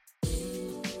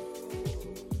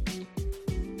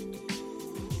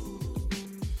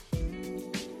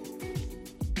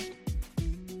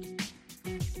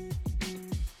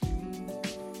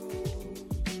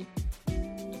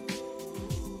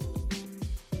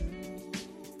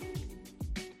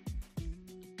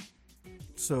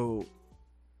So,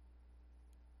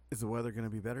 is the weather going to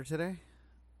be better today?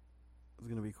 Is it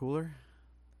going to be cooler?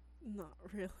 Not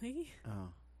really. Oh.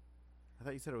 I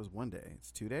thought you said it was 1 day.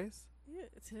 It's 2 days? Yeah,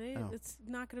 today Oh. it's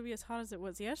not going to be as hot as it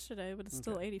was yesterday, but it's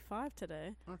still Okay. 85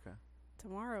 today. Okay.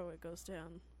 Tomorrow it goes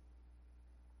down.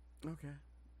 Okay.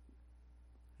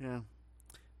 Yeah.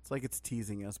 It's like it's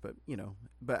teasing us, but,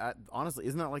 honestly,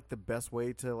 isn't that like the best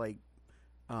way to,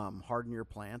 harden your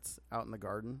plants out in the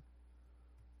garden?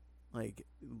 Like,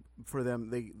 for them,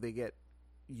 they get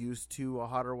used to a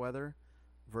hotter weather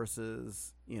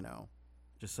versus,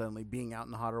 just suddenly being out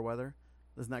in the hotter weather.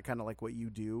 Isn't that kind of like what you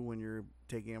do when you're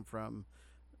taking them from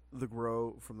the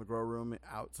grow room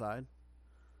outside?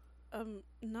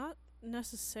 Not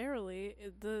necessarily.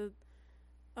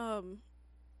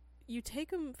 You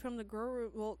take them from the grow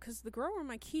room, well, because the grow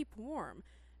room I keep warm.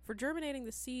 For germinating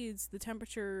the seeds, the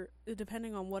temperature,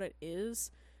 depending on what it is,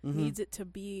 needs it to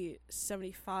be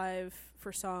 75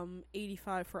 for some,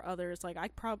 85 for others. Like,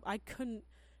 I couldn't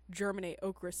germinate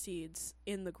okra seeds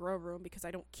in the grow room because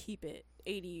I don't keep it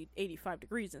 80, 85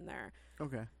 degrees in there.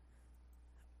 Okay.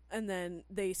 And then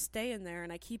they stay in there,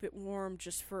 and I keep it warm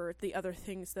just for the other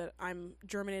things that I'm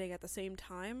germinating at the same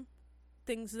time.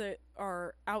 Things that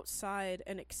are outside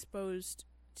and exposed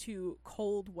to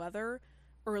cold weather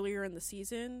earlier in the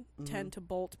season tend to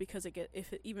bolt because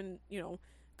even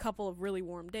couple of really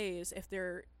warm days, if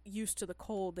they're used to the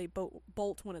cold, they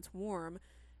bolt when it's warm.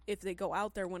 If they go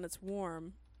out there when it's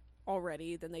warm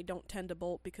already, then they don't tend to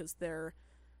bolt because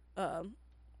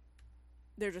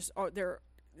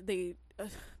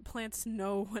plants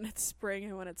know when it's spring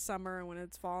and when it's summer and when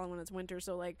it's fall and when it's winter.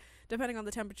 So, like, depending on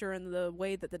the temperature and the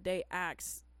way that the day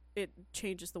acts, it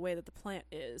changes the way that the plant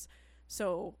is.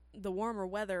 So the warmer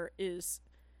weather is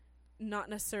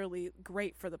not necessarily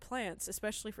great for the plants,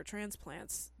 especially for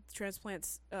transplants.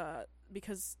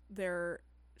 Because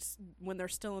when they're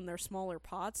still in their smaller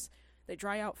pots, they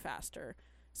dry out faster.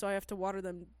 So I have to water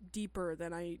them deeper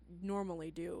than I normally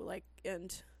do.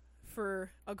 And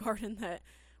for a garden that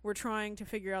we're trying to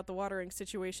figure out the watering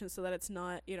situation so that it's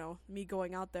not, me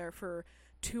going out there for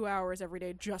 2 hours every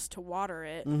day just to water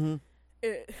it.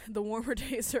 The warmer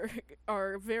days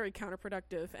are very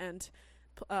counterproductive, and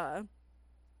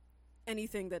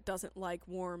anything that doesn't like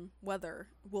warm weather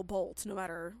will bolt no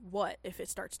matter what if it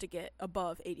starts to get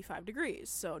above 85 degrees.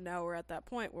 So now we're at that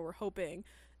point where we're hoping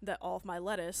that all of my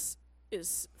lettuce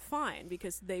is fine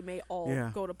because they may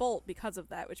all go to bolt because of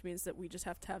that, which means that we just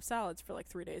have to have salads for like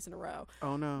 3 days in a row.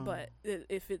 Oh, no. But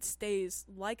if it stays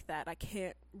like that, I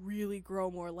can't really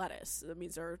grow more lettuce. That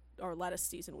means our lettuce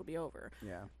season will be over.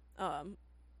 Yeah.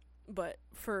 But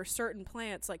for certain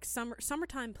plants, like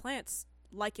summertime plants,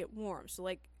 like it warm. So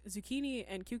like zucchini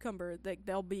and cucumber,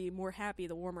 they'll be more happy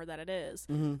the warmer that it is.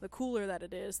 The cooler that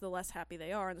it is, the less happy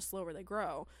they are and the slower they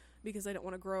grow, because they don't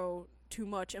want to grow too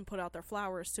much and put out their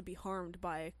flowers to be harmed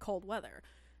by cold weather.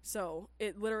 So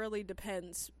it literally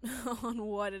depends on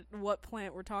what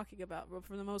plant we're talking about. But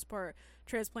for the most part,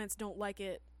 transplants don't like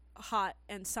it hot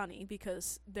and sunny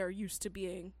because they're used to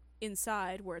being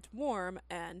inside where it's warm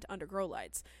and under grow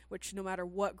lights, which no matter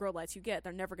what grow lights you get,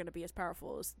 they're never going to be as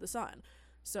powerful as the sun.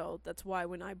 So that's why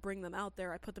when I bring them out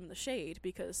there, I put them in the shade,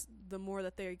 because the more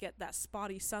that they get that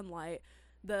spotty sunlight,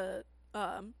 the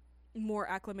more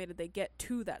acclimated they get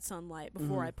to that sunlight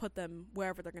before I put them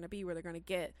wherever they're going to be, where they're going to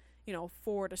get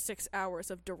 4 to 6 hours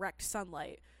of direct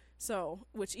sunlight. So,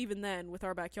 which even then, with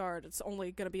our backyard, it's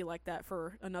only going to be like that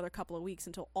for another couple of weeks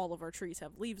until all of our trees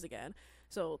have leaves again.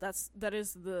 So that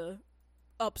is the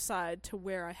upside to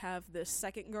where I have this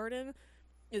second garden,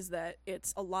 is that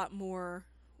it's a lot more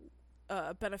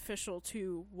beneficial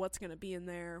to what's going to be in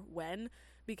there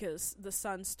because the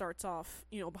sun starts off,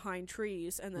 behind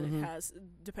trees, and then it has,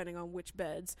 depending on which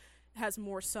beds, has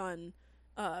more sun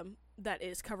that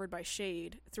is covered by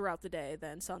shade throughout the day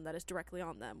than sun that is directly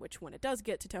on them, which when it does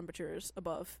get to temperatures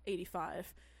above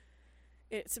 85,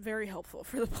 it's very helpful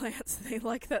for the plants. They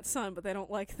like that sun, but they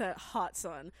don't like that hot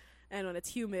sun. And when it's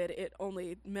humid, it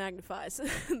only magnifies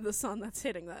the sun that's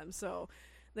hitting them. So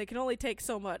they can only take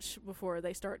so much before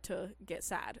they start to get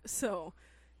sad. So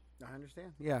I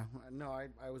understand. Yeah. No,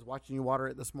 I was watching you water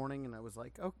it this morning, and I was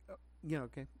like,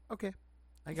 okay,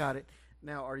 I got it.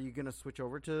 Now, are you going to switch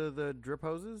over to the drip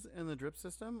hoses and the drip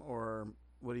system, or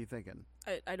what are you thinking?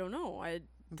 I don't know. I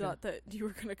thought that you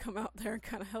were going to come out there and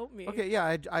kind of help me. Okay,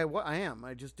 yeah, I am.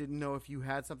 I just didn't know if you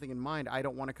had something in mind. I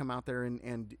don't want to come out there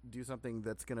and do something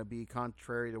that's going to be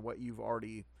contrary to what you've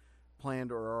already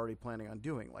planned or are already planning on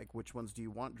doing. Like, which ones do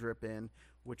you want drip in?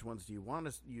 Which ones do you want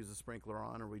to use a sprinkler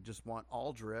on? Or we just want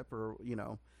all drip, or,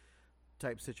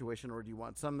 type situation, or do you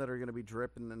want some that are going to be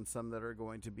drip and then some that are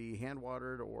going to be hand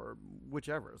watered, or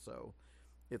whichever? So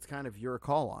it's kind of your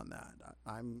call on that.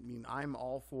 I mean, I'm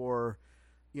all for,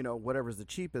 whatever's the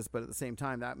cheapest, but at the same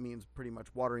time, that means pretty much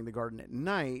watering the garden at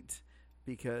night,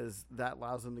 because that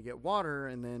allows them to get water,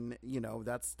 and then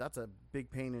that's a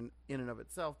big pain in and of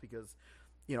itself, because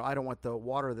I don't want the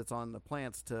water that's on the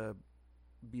plants to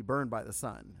be burned by the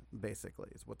sun, basically,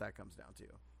 is what that comes down to.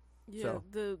 Yeah, so.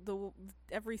 the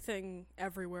everything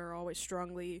everywhere always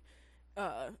strongly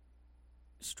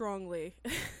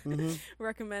Mm-hmm.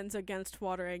 recommends against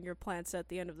watering your plants at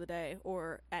the end of the day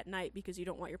or at night, because you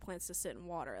don't want your plants to sit in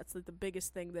water. That's like the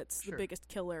biggest thing. That's Sure. the biggest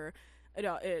killer.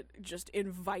 It just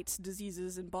invites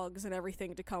diseases and bugs and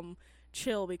everything to come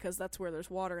chill, because that's where there's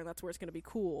water and that's where it's going to be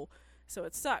cool. So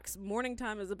it sucks. Morning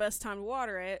time is the best time to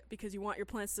water it, because you want your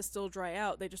plants to still dry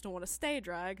out. They just don't want to stay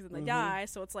dry, because then they die.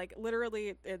 So it's like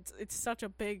literally it's such a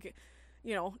big,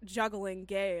 juggling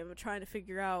game of trying to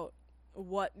figure out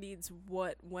what needs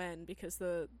what when, because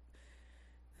the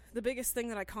biggest thing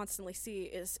that I constantly see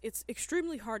is it's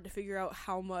extremely hard to figure out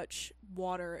how much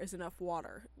water is enough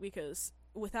water, because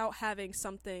without having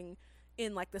something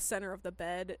in like the center of the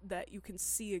bed that you can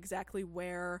see exactly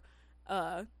where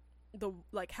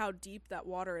how deep that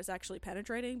water is actually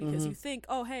penetrating, because you think,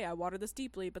 oh hey, I watered this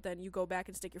deeply, but then you go back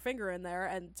and stick your finger in there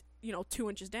and 2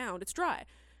 inches down it's dry.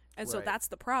 And so that's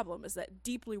the problem, is that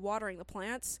deeply watering the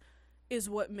plants is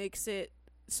what makes it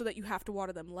so that you have to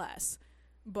water them less.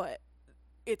 But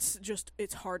it's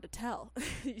hard to tell.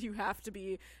 You have to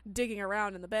be digging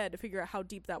around in the bed to figure out how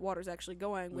deep that water's actually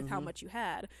going with how much you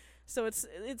had. So it's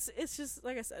just,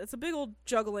 like I said, it's a big old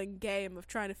juggling game of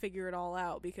trying to figure it all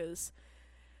out, because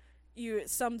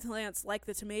some plants, like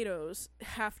the tomatoes,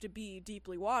 have to be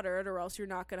deeply watered, or else you're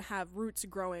not going to have roots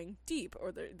growing deep,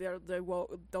 or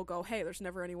they'll go, hey, there's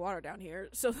never any water down here,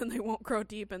 so then they won't grow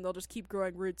deep and they'll just keep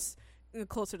growing roots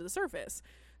closer to the surface.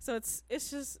 So it's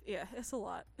just, yeah, it's a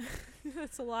lot.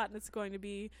 It's a lot, and it's going to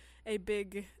be a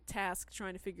big task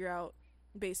trying to figure out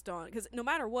based on, because no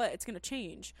matter what, it's going to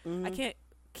change. I can't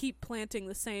keep planting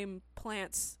the same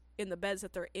plants in the beds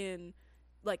that they're in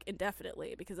like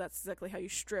indefinitely, because that's exactly how you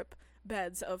strip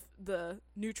beds of the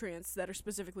nutrients that are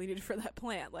specifically needed for that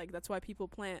plant. Like, that's why people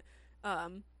plant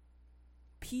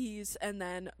peas, and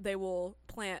then they will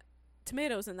plant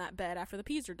tomatoes in that bed after the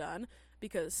peas are done,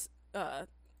 because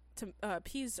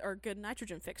peas are good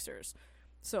nitrogen fixers.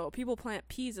 So people plant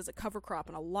peas as a cover crop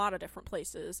in a lot of different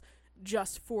places,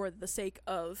 just for the sake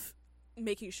of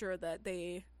making sure that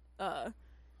they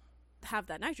have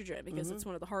that nitrogen, because it's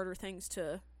one of the harder things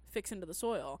to fix into the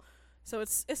soil. So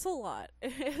it's a lot.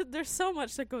 There's so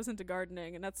much that goes into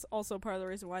gardening, and that's also part of the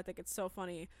reason why I think it's so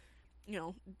funny,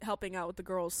 helping out with the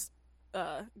girls'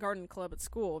 garden club at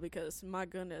school, because my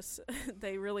goodness,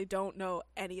 they really don't know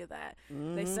any of that.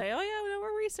 They say, oh yeah,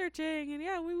 we're researching, and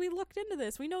yeah, we looked into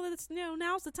this. We know that it's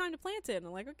now's the time to plant it. And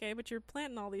I'm like, okay, but you're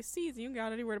planting all these seeds, and you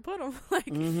got anywhere to put them.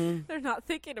 Like, they're not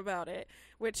thinking about it.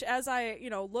 Which, as I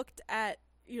looked at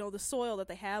the soil that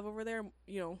they have over there,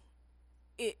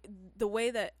 the way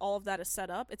that all of that is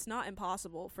set up, it's not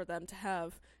impossible for them to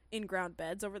have in-ground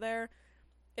beds over there.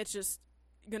 It's just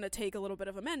going to take a little bit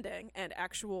of amending and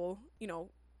actual,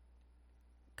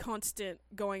 constant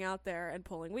going out there and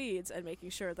pulling weeds and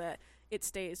making sure that it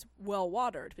stays well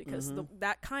watered, because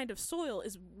that kind of soil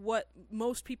is what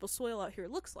most people's soil out here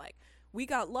looks like. We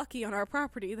got lucky on our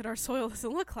property that our soil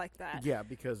doesn't look like that. Yeah,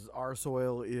 because our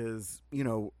soil is,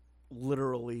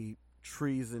 literally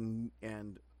trees and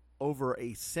over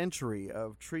a century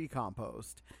of tree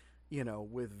compost,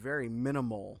 with very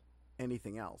minimal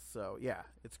anything else. So yeah,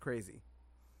 it's crazy.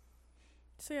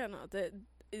 So yeah, no,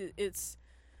 it's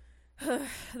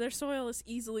their soil is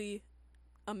easily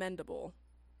amendable.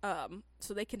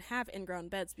 So they can have in-ground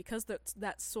beds, because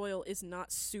that soil is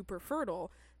not super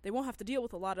fertile. They won't have to deal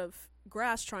with a lot of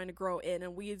grass trying to grow in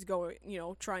and weeds going,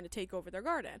 trying to take over their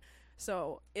garden.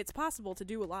 So it's possible to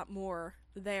do a lot more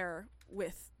there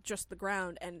with just the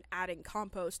ground and adding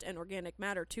compost and organic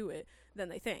matter to it than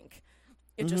they think.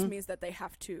 It just means that they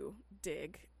have to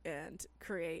dig and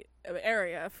create an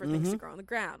area for things to grow on the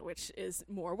ground, which is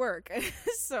more work.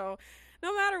 So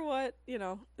no matter what,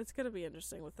 it's going to be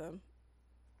interesting with them.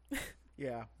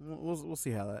 Yeah, we'll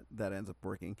see how that ends up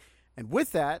working. And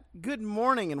with that, good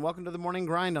morning and welcome to the Morning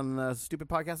Grind on the Stupid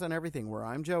Podcast on Everything, where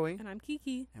I'm Joey. And I'm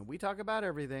Kiki. And we talk about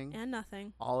everything. And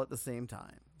nothing. All at the same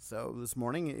time. So this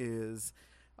morning is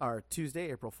our Tuesday,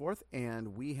 April 4th,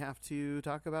 and we have to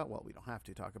talk about, well, we don't have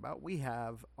to talk about, we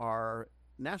have our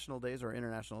national days or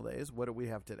international days. What do we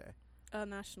have today?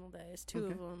 National days, two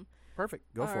of them.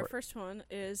 Perfect. Go for it. Our first one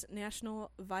is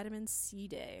National Vitamin C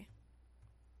Day.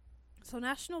 So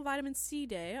National Vitamin C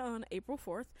Day on April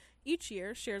 4th each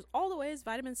year shares all the ways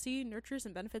vitamin C nurtures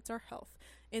and benefits our health,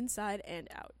 inside and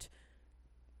out.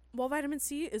 While vitamin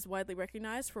C is widely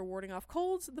recognized for warding off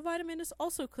colds, the vitamin is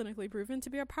also clinically proven to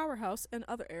be a powerhouse in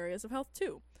other areas of health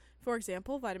too. For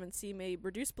example, vitamin C may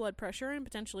reduce blood pressure and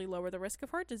potentially lower the risk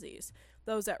of heart disease.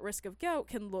 Those at risk of gout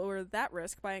can lower that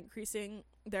risk by increasing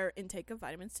their intake of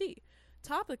vitamin C.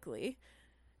 Topically,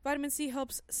 vitamin C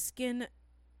helps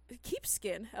keep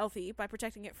skin healthy by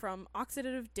protecting it from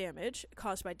oxidative damage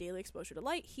caused by daily exposure to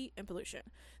light, heat, and pollution.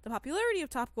 The popularity of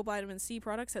topical vitamin C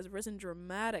products has risen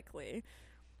dramatically.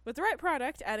 With the right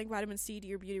product, adding vitamin C to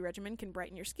your beauty regimen can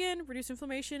brighten your skin, reduce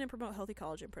inflammation, and promote healthy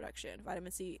collagen production.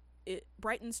 Vitamin C, it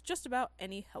brightens just about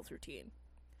any health routine.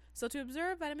 So to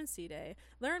observe Vitamin C Day,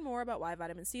 learn more about why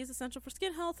vitamin C is essential for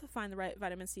skin health, find the right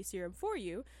vitamin C serum for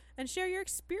you, and share your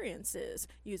experiences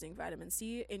using vitamin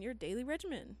C in your daily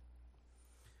regimen.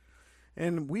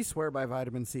 And we swear by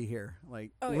vitamin C here.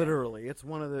 Like, literally. It's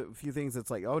one of the few things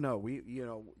that's like, oh, no,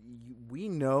 we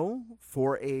know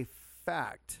for a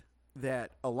fact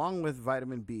that along with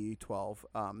vitamin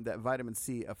B12, that vitamin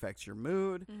C affects your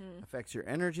mood, affects your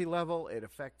energy level, it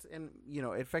affects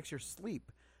your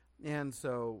sleep. And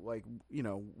so, like,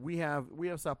 we have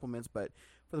supplements, but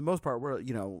for the most part, we're,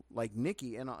 like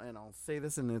Nikki, and I'll say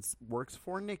this, and it works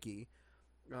for Nikki.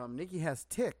 Nikki has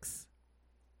tics.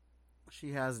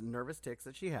 She has nervous tics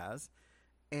that she has,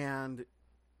 and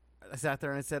I sat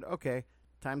there and I said, okay,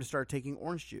 time to start taking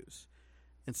orange juice.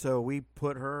 And so we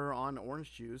put her on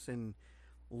orange juice, and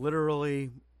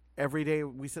literally every day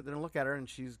we sit there and look at her, and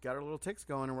she's got her little tics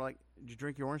going, and we're like, did you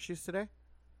drink your orange juice today?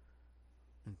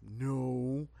 And,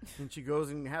 no. And she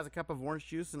goes and has a cup of orange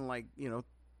juice, and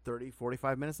 30,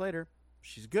 45 minutes later,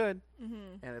 she's good.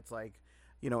 Mm-hmm. And it's like,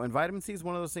 and vitamin C is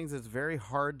one of those things that's very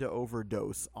hard to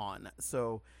overdose on.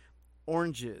 So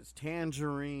oranges,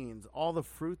 tangerines, all the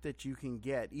fruit that you can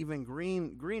get, even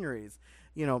greeneries,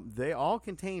 they all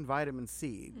contain vitamin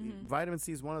C. Mm-hmm. Vitamin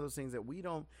C is one of those things that we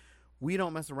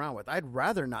don't mess around with. I'd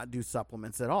rather not do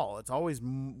supplements at all. It's always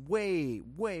way,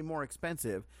 way more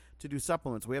expensive to do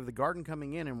supplements. We have the garden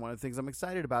coming in, and one of the things I'm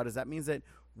excited about is that means that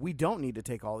we don't need to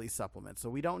take all these supplements. So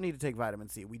we don't need to take vitamin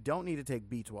C. We don't need to take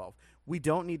B12. We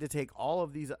don't need to take all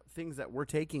of these things that we're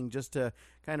taking just to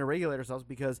kind of regulate ourselves,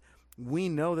 because we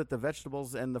know that the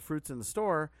vegetables and the fruits in the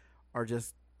store are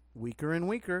just weaker and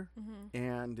weaker. Mm-hmm.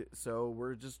 And so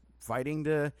we're just fighting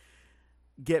to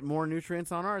get more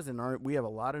nutrients on ours. And we have a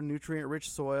lot of nutrient-rich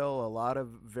soil, a lot of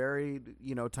varied,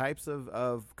 types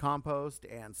of compost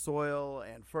and soil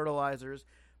and fertilizers,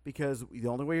 because the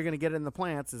only way you're going to get it in the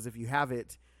plants is if you have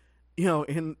it,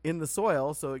 in the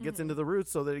soil, so it gets into the roots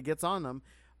so that it gets on them,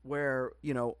 where,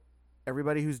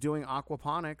 everybody who's doing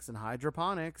aquaponics and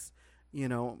hydroponics,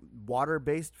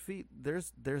 water-based feed,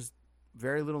 there's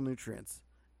very little nutrients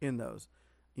in those,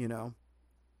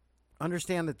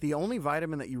 Understand that the only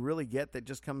vitamin that you really get that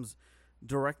just comes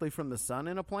directly from the sun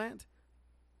in a plant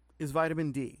is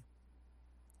vitamin D.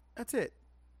 That's it.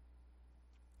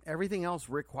 Everything else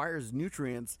requires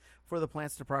nutrients for the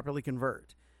plants to properly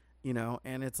convert,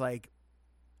 and it's like,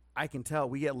 I can tell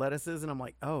we get lettuces and I'm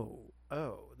like, oh,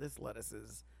 this lettuce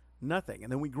is nothing.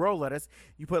 And then we grow lettuce.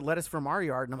 You put lettuce from our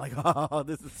yard, and I'm like, oh,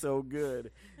 this is so good.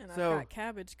 And I've got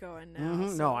cabbage going now. Mm-hmm.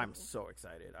 So. No, I'm so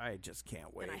excited. I just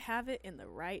can't wait. And I have it in the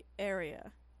right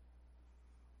area.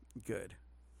 Good.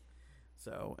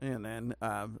 So, and then,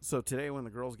 so today when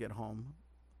the girls get home,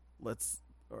 let's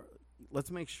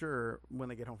make sure when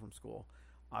they get home from school,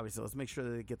 obviously, let's make sure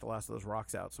that they get the last of those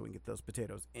rocks out so we can get those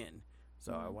potatoes in.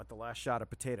 So I want the last shot of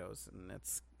potatoes, and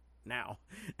it's now.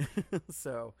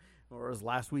 So, or it was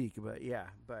last week, but yeah,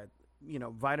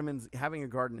 vitamins, having a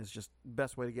garden is just the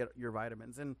best way to get your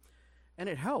vitamins, and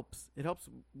it helps. It helps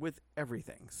with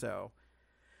everything. So,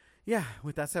 yeah,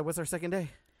 with that said, what's our second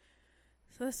day?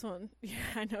 So this one,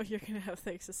 I know you're going to have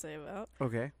things to say about.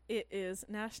 Okay. It is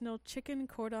National Chicken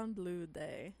Cordon Bleu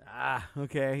Day. Ah,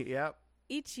 okay, yep.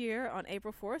 Each year on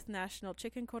April 4th, National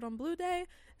Chicken Cordon Bleu Day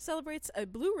celebrates a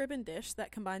blue ribbon dish that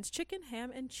combines chicken,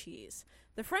 ham, and cheese.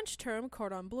 The French term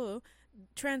cordon bleu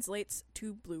translates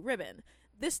to blue ribbon.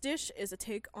 This dish is a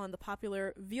take on the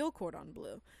popular veal cordon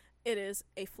bleu. It is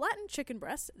a flattened chicken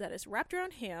breast that is wrapped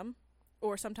around ham,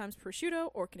 or sometimes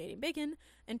prosciutto or Canadian bacon,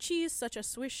 and cheese such as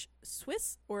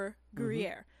Swiss or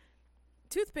Gruyere. Mm-hmm.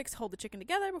 Toothpicks hold the chicken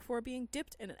together before being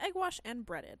dipped in an egg wash and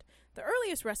breaded. The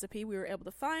earliest recipe we were able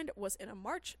to find was in a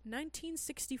March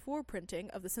 1964 printing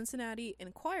of the Cincinnati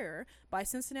Enquirer by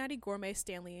Cincinnati gourmet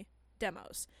Stanley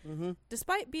Demos. Mm-hmm.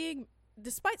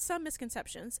 Despite some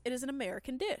misconceptions, it is an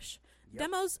American dish. Yep.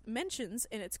 Demos mentions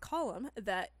in its column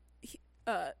that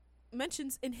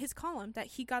mentions in his column that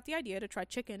he got the idea to try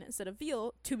chicken instead of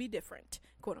veal to be different,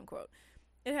 quote unquote.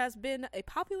 It has been a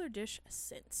popular dish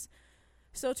since.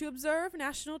 So to observe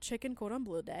National Chicken Cordon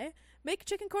Bleu Day, make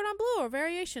chicken cordon bleu or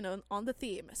variation on the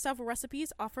theme. Several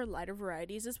recipes offer lighter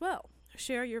varieties as well.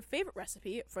 Share your favorite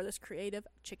recipe for this creative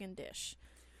chicken dish.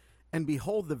 And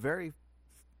behold the very...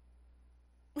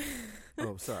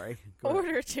 Oh, sorry. Go ahead.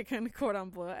 Order chicken cordon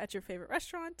bleu at your favorite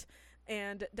restaurant,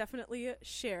 and definitely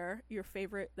share your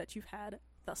favorite that you've had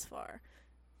thus far.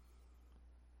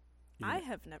 Yeah. I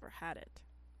have never had it.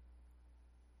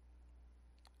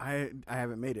 I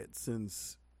haven't made it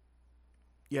since...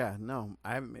 Yeah, no,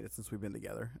 I haven't made it since we've been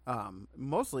together.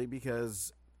 Mostly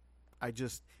because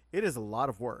it is a lot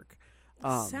of work.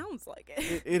 Sounds like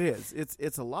it. It is.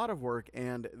 It's a lot of work,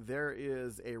 and there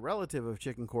is a relative of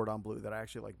chicken cordon bleu that I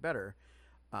actually like better,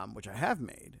 which I have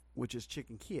made, which is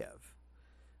chicken Kiev.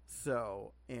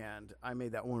 So, and I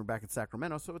made that when we were back in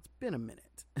Sacramento, so it's been a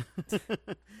minute.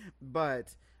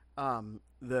 But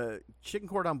the chicken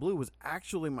cordon bleu was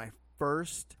actually my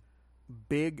first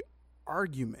big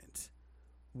argument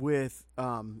with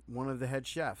one of the head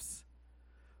chefs,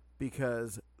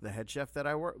 because the head chef that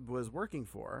I was working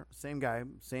for, same guy,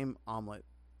 same omelet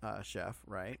chef,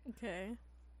 right? Okay.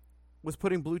 Was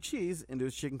putting blue cheese into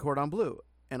his chicken cordon bleu.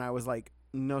 And I was like,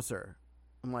 no, sir.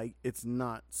 I'm like, it's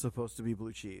not supposed to be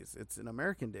blue cheese. It's an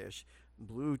American dish.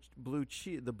 Blue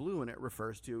cheese, the blue in it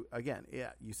refers to, again,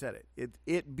 yeah, you said it.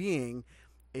 It being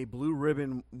a blue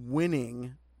ribbon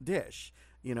winning dish,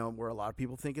 you know, where a lot of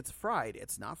people think it's fried.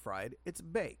 It's not fried. It's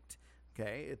baked.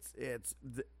 Okay.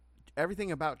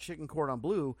 Everything about chicken cordon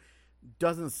bleu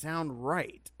doesn't sound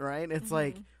right. It's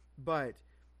like, but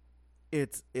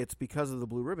it's because of the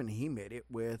blue ribbon. He made it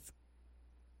with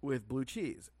blue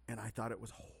cheese, and I thought it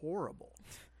was horrible.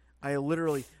 I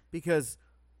literally, because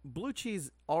blue cheese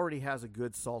already has a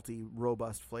good salty,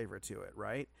 robust flavor to it,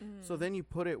 right? So then you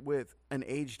put it with an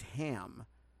aged ham,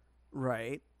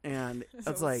 right? And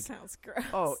it's like, sounds gross.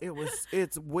 Oh,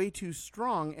 it's way too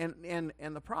strong.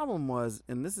 And the problem was,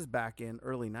 and this is back in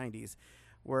early 90s,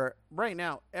 where right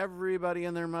now everybody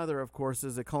and their mother, of course,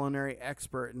 is a culinary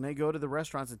expert, and they go to the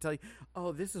restaurants and tell you,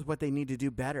 oh, this is what they need to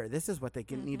do better. This is what they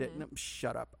can need to... No,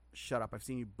 shut up. I've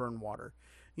seen you burn water.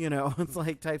 You know, it's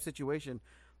like type situation.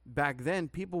 Back then,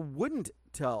 people wouldn't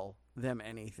tell them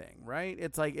anything, right?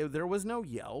 It's like there was no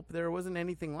Yelp. There wasn't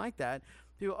anything like that.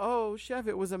 People, oh, chef,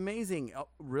 it was amazing. Oh,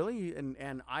 really?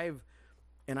 And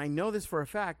I know this for a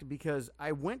fact because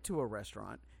I went to a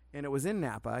restaurant, and it was in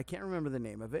Napa. I can't remember the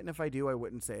name of it, and if I do, I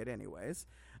wouldn't say it anyways,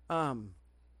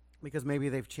 because maybe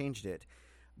they've changed it.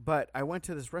 But I went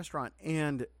to this restaurant,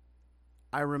 and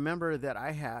I remember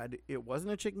that it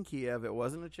wasn't a chicken Kiev, it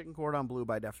wasn't a chicken cordon bleu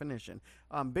by definition.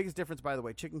 Biggest difference, by the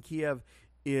way, chicken Kiev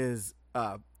is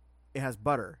it has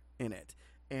butter in it,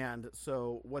 and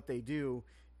so what they do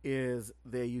is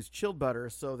they use chilled butter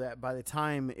so that by the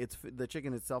time the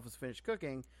chicken itself is finished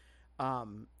cooking,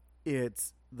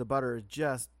 the butter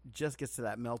just gets to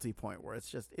that melty point where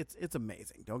it's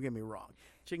amazing. Don't get me wrong.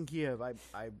 Chicken Kiev I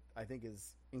think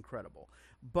is incredible.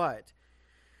 But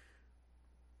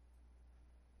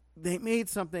they made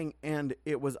something, and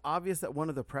it was obvious that one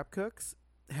of the prep cooks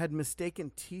had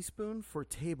mistaken teaspoon for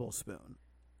tablespoon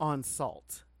on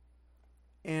salt.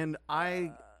 And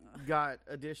I got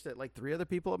a dish that like 3 other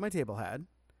people at my table had,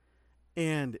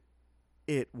 and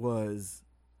it was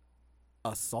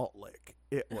a salt lick.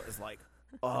 It was like,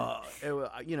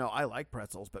 I like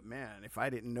pretzels, but man, if I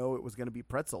didn't know it was going to be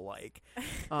pretzel-like,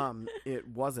 it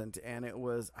wasn't. And it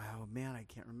was, oh man, I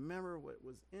can't remember what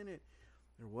was in it.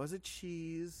 There was a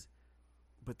cheese,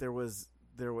 but there was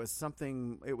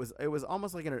something. It was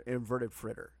almost like an inverted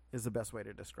fritter is the best way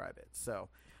to describe it. So,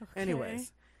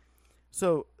 anyways,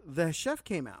 so the chef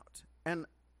came out, and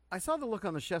I saw the look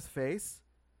on the chef's face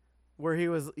where he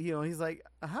was, he's like,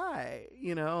 hi,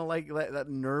 like that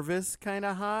nervous kind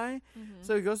of hi.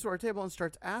 So he goes to our table and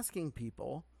starts asking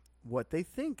people what they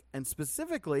think. And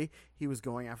specifically, he was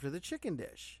going after the chicken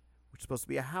dish, which is supposed to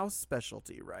be a house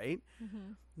specialty, right?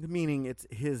 Meaning it's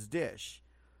his dish.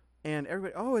 And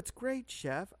everybody, oh, it's great,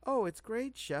 chef. Oh, it's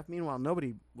great, chef. Meanwhile,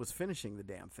 nobody was finishing the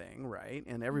damn thing, right?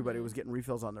 And everybody was getting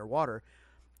refills on their water.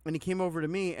 And he came over to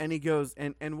me and he goes,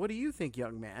 and what do you think,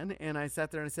 young man? And I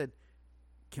sat there and I said,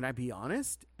 can I be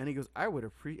honest? And he goes, I would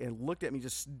appreciate, and looked at me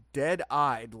just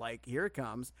dead-eyed like, here it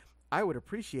comes. I would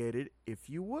appreciate it if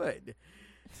you would.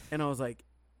 And I was like,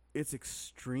 it's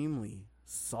extremely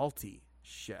salty,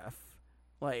 chef.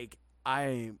 Like,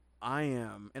 I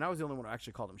am, and I was the only one who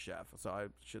actually called him chef, so I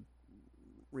should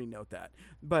renote that.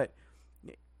 But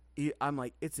I'm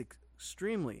like, it's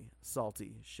extremely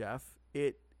salty, chef.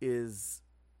 It is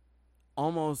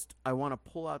almost I want to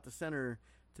pull out the center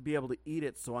to be able to eat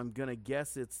it. So I'm gonna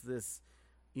guess it's this,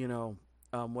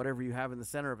 whatever you have in the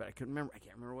center of it. I can't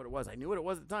remember what it was. I knew what it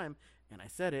was at the time, and I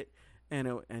said it,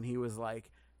 and he was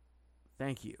like,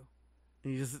 "Thank you."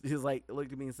 And he like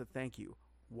looked at me and said, "Thank you.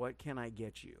 What can I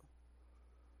get you?"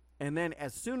 And then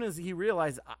as soon as he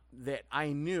realized that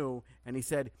I knew, and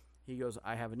he goes,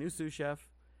 "I have a new sous chef,"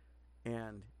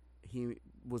 and he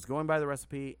was going by the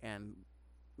recipe and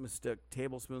mistook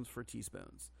tablespoons for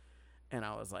teaspoons. And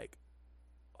I was like,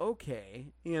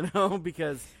 okay,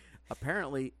 because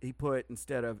apparently he put,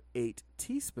 instead of 8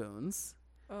 teaspoons,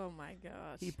 oh my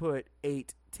gosh, he put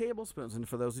 8 tablespoons. And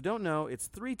for those who don't know, it's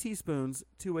 3 teaspoons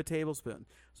to a tablespoon.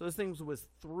 So this thing was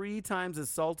 3 times as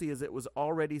salty as it was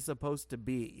already supposed to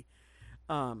be.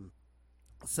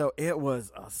 So it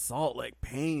was a salt like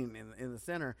pain in the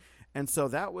center. And so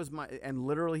that was and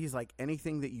literally he's like,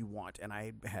 anything that you want. And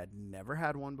I had never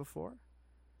had one before.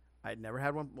 I'd never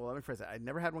had one. Well, let me phrase that. I'd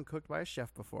never had one cooked by a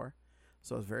chef before.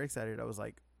 So I was very excited. I was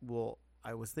like, well,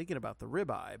 I was thinking about the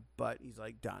ribeye, but he's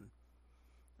like, done.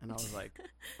 And I was like,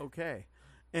 okay.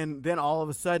 And then all of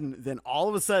a sudden,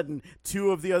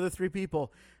 2 of the other 3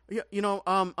 people,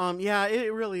 yeah,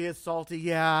 it really is salty.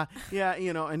 Yeah.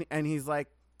 And he's like,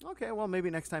 okay, well, maybe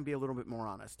next time be a little bit more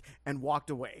honest, and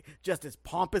walked away just as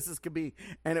pompous as could be.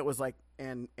 And it was like,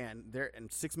 and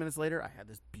 6 minutes later, I had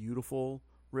this beautiful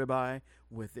ribeye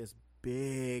with this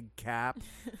big cap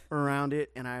around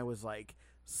it. And I was like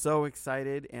so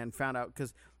excited, and found out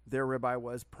because their ribeye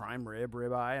was prime rib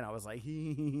ribeye. And I was like,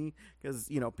 because,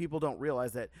 people don't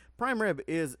realize that prime rib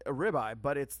is a ribeye,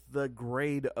 but it's the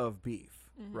grade of beef,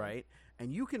 right?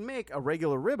 And you can make a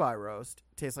regular ribeye roast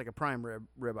taste like a prime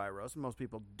ribeye roast. Most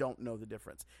people don't know the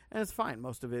difference. And it's fine.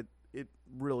 Most of it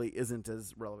really isn't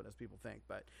as relevant as people think.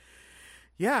 But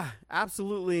yeah,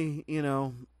 absolutely,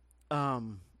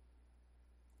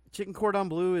 chicken cordon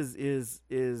bleu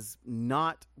is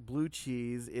not blue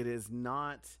cheese. It is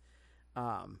not,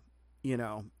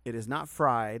 it is not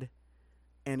fried.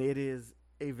 And it is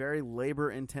a very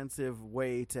labor-intensive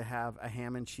way to have a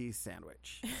ham and cheese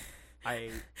sandwich.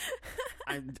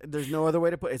 There's no other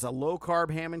way to put it. It's a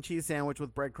low-carb ham and cheese sandwich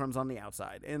with breadcrumbs on the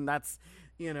outside. And that's,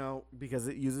 because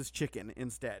it uses chicken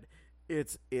instead.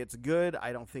 It's good.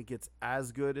 I don't think it's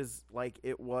as good as like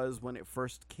it was when it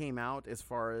first came out as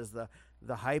far as the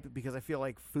hype, because I feel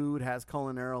like food has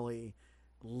culinarily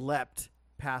leapt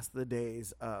past the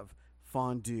days of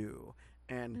fondue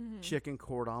and chicken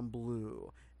cordon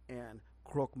bleu and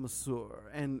croque monsieur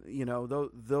and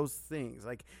those things.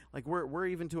 Like we're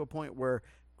even to a point where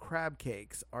crab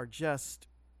cakes are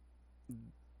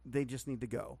they just need to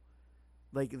go.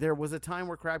 Like there was a time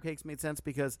where crab cakes made sense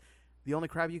because the only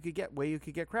crab you could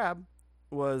get crab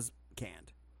was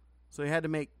canned. So you had to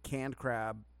make canned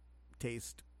crab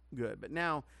taste good. But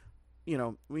now, we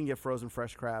can get frozen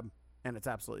fresh crab and it's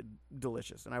absolutely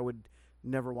delicious. And I would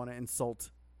never want to insult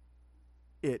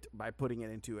it by putting it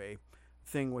into a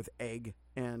thing with egg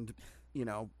and,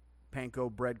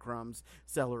 panko breadcrumbs,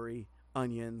 celery,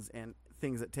 onions, and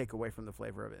things that take away from the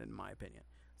flavor of it, in my opinion.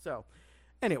 So,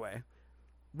 anyway,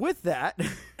 with that,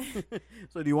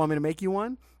 so do you want me to make you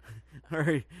one?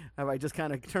 Or have I just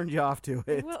kind of turned you off to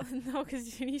it? Well, no,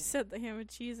 because you said the ham and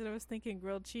cheese, and I was thinking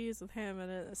grilled cheese with ham in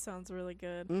it. It sounds really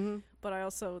good. Mm-hmm. But I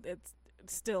also, it's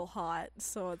still hot,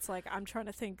 so it's like I'm trying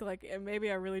to think like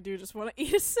maybe I really do just want to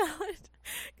eat a salad,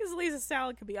 because at least a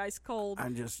salad could be ice cold.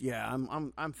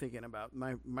 I'm thinking about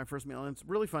my first meal. And it's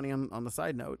really funny on the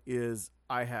side note is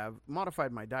I have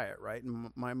modified my diet, right? And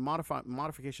my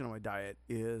modification of my diet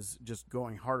is just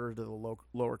going harder to the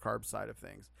lower carb side of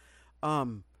things.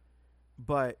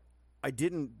 But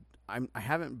I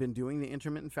haven't been doing the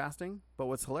intermittent fasting. But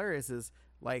what's hilarious is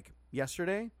like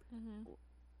yesterday,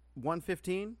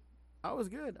 1:15. I was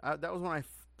good. That was when I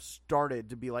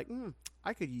started to be like,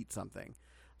 I could eat something.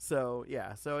 So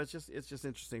yeah, so it's just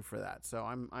interesting for that. So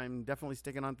I'm definitely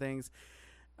sticking on things.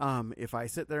 If I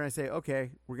sit there and I say, okay,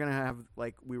 we're gonna have,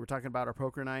 like we were talking about, our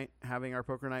poker night, having our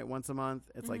poker night once a month.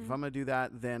 It's like, if I'm gonna do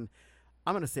that, then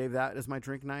I'm gonna save that as my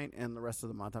drink night, and the rest of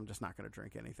the month I'm just not gonna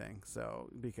drink anything. So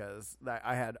because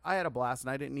I had a blast and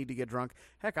I didn't need to get drunk.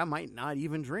 Heck, I might not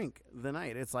even drink the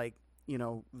night. It's like,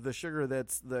 the sugar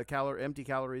that's the empty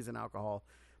calories and alcohol,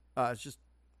 it's just,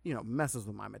 messes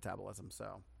with my metabolism.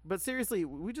 So, but seriously,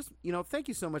 we just, thank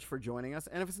you so much for joining us.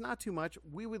 And if it's not too much,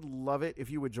 we would love it if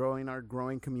you would join our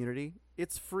growing community.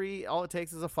 It's free. All it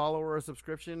takes is a follow or a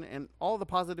subscription, and all the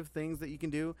positive things that you can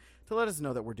do to let us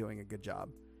know that we're doing a good job.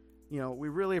 We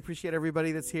really appreciate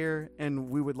everybody that's here, and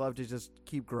we would love to just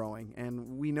keep growing.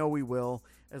 And we know we will,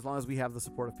 as long as we have the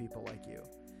support of people like you.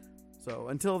 So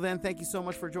until then, thank you so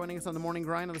much for joining us on the Morning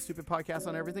Grind on the Stupid Podcast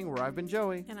on Everything, where I've been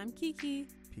Joey. And I'm Kiki.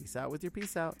 Peace out with your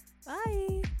peace out.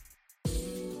 Bye.